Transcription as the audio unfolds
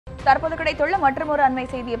தற்போது கிடைத்துள்ள மற்றொரு அண்மை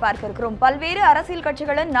செய்தியை பார்க்க இருக்கிறோம். பல்வேறு அரசியல்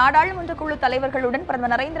கட்சிகளின் நாடாளுமன்ற குழு தலைவர்களுடன்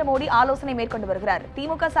பிரதமர் நரேந்திர மோடி ஆலோசனை மேற்கொண்டு வருகிறார்.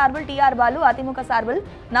 திமுக சார்பில் TR பாலு, அதிமுக சார்பில்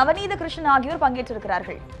நவநீத கிருஷ்ணன் ஆகியோர்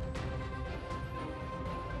பங்கேற்றிருக்கிறார்கள்.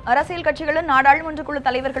 அரசியல் கட்சிகளின் நாடாளுமன்ற குழு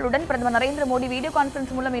தலைவர்களுடன் பிரதமர் நரேந்திர மோடி வீடியோ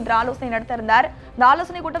கான்பரன்ஸ் மூலம் இன்று ஆலோசனை நடத்த இருந்தார். இந்த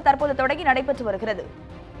ஆலோசனை கூட்டம் தற்போது தொடங்கி நடைபெற்று வருகிறது.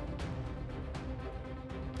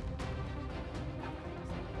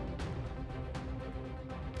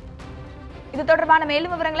 இது தொடர்பான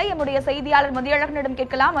மேலும் விவரங்களை நம்முடைய செய்தியாளர் மதியழகனிடம்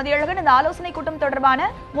கேட்கலாம். மதியழகன், இந்த ஆலோசனை கூட்டம் தொடர்பான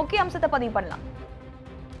முக்கிய அம்சத்தை பதிவு பண்ணலாம்.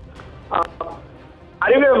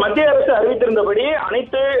 மத்திய அரசு அறிவித்திருந்தபடி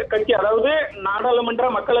அனைத்து கட்சி, அதாவது நாடாளுமன்ற,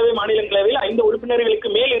 மக்களவை, மாநிலங்களவையில் 5 உறுப்பினர்களுக்கு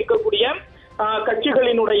மேல் இருக்கக்கூடிய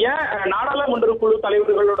கட்சிகளினுடைய நாடாளுமன்ற குழு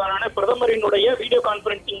தலைவர்களுடனான பிரதமரினுடைய வீடியோ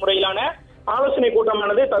கான்பரன்சிங் முறையிலான ஆலோசனை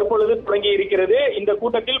கூட்டமானது தற்பொழுது தொடங்கி இருக்கிறது. இந்த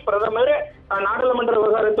கூட்டத்தில் பிரதமர், நாடாளுமன்ற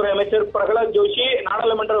விவகாரத்துறை அமைச்சர் பிரகலாத் ஜோஷி,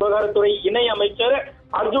 நாடாளுமன்ற விவகாரத்துறை இணை அமைச்சர்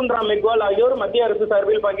அர்ஜுன் ராம் மெக்வால் ஆகியோர் மத்திய அரசு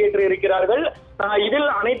சார்பில் பங்கேற்று இருக்கிறார்கள். இதில்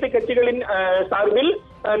அனைத்து கட்சிகளின் சார்பில்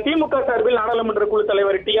திமுக சார்பில் நாடாளுமன்ற குழு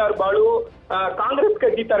தலைவர் TR பாலு, காங்கிரஸ்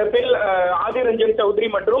கட்சி தரப்பில் ஆதிர் ரஞ்சன் சௌத்ரி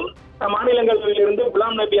மற்றும் மாநிலங்களவையிலிருந்து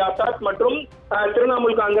குலாம் நபி ஆசாத் மற்றும்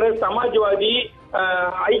திரிணாமுல் காங்கிரஸ், சமாஜ்வாதி,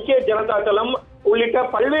 ஐக்கிய ஜனதா தளம் உள்ளிட்ட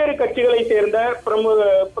பல்வேறு கட்சிகளை சேர்ந்த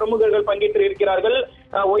பிரமுகர்கள் பங்கேற்று இருக்கிறார்கள்.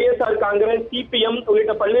 OSR காங்கிரஸ், CPM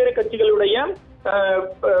உள்ளிட்ட பல்வேறு கட்சிகளுடைய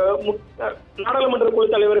நாடாளுமன்ற குழு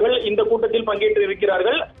தலைவர்கள் இந்த கூட்டத்தில் பங்கேற்று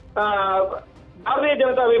இருக்கிறார்கள். பாரதிய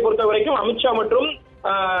ஜனதாவை பொறுத்த வரைக்கும் அமித்ஷா மற்றும்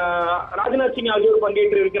ராஜ்நாத் சிங் ஆகியோர்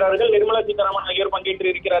பங்கேற்று இருக்கிறார்கள். நிர்மலா சீதாராமன் ஆகியோர் பங்கேற்று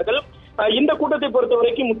இருக்கிறார்கள். இந்த கூட்டத்தை பொறுத்த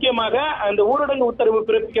வரைக்கும் முக்கியமாக இந்த ஊரடங்கு உத்தரவு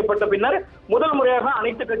பிறப்பிக்கப்பட்ட பின்னர் முதல் முறையாக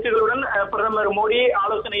அனைத்து கட்சிகளுடன் பிரதமர் மோடி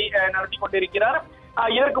ஆலோசனை நடத்தி கொண்டிருக்கிறார்.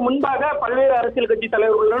 இதற்கு முன்பாக பல்வேறு அரசியல் கட்சி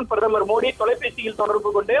தலைவர்களுடன் பிரதமர் மோடி தொலைபேசியில்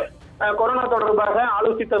தொடர்பு கொண்டு கொரோனா தொடர்பாக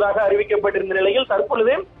ஆலோசித்ததாக அறிவிக்கப்பட்டிருந்த நிலையில்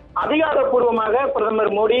தற்பொழுது அதிகாரப்பூர்வமாக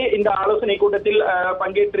பிரதமர் மோடி இந்த ஆலோசனை கூட்டத்தில்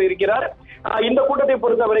பங்கேற்று இருக்கிறார். இந்த கூட்டத்தை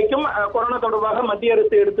பொறுத்த வரைக்கும் கொரோனா தொடர்பாக மத்திய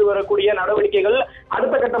அரசு எடுத்து வரக்கூடிய நடவடிக்கைகள்,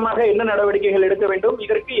 அடுத்த கட்டமாக என்ன நடவடிக்கைகள் எடுக்க வேண்டும்,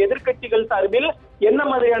 இதற்கு எதிர்க்கட்சிகள் சார்பில் என்ன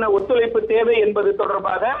மாதிரியான ஒத்துழைப்பு தேவை என்பது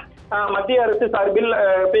தொடர்பாக மத்திய அரசு சார்பில்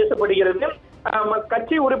பேசப்படுகிறது.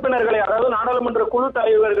 கட்சி உறுப்பினர்களை, அதாவது நாடாளுமன்ற குழு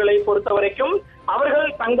தலைவர்களை பொறுத்த வரைக்கும் அவர்கள்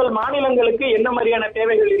தங்கள் மாநிலங்களுக்கு என்ன மாதிரியான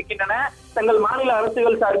தேவைகள் இருக்கின்றன, தங்கள் மாநில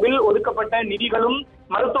அரசுகள் சார்பில் ஒதுக்கப்பட்ட நிதிகளும்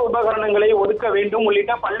மருத்துவ உபகரணங்களை ஒதுக்க வேண்டும்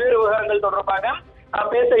உள்ளிட்ட பல்வேறு விவகாரங்கள் தொடர்பாக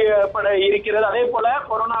பேசப்பட இருக்கிறது. அதே போல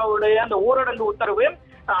கொரோனாவுடைய அந்த ஊரடங்கு உத்தரவு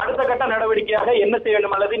அடுத்த கட்ட நடவடிக்கையாக என்ன செய்ய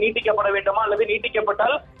வேண்டும், அல்லது நீட்டிக்கப்பட வேண்டுமா, அல்லது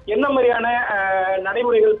நீட்டிக்கப்பட்டால் என்ன மாதிரியான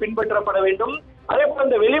நடைமுறைகள் பின்பற்றப்பட வேண்டும். அதே போல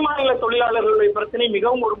இந்த வெளிமாநில தொழிலாளர்களுடைய பிரச்சனை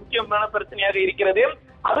மிகவும் ஒரு முக்கியமான பிரச்சனையாக இருக்கிறது.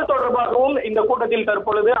 அது தொடர்பாகவும் இந்த கூட்டத்தில்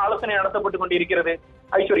தற்பொழுது ஆலோசனை நடத்தப்பட்டுக் கொண்டிருக்கிறது.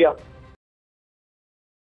 ஐஸ்வர்யா.